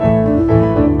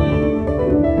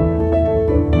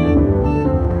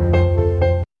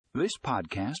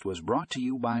podcast was brought to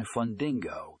you by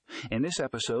Fundingo. In this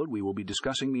episode, we will be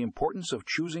discussing the importance of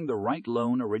choosing the right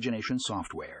loan origination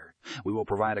software. We will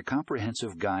provide a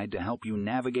comprehensive guide to help you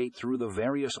navigate through the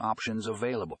various options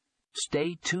available.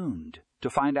 Stay tuned to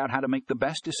find out how to make the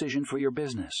best decision for your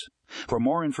business. For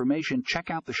more information, check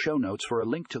out the show notes for a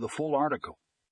link to the full article.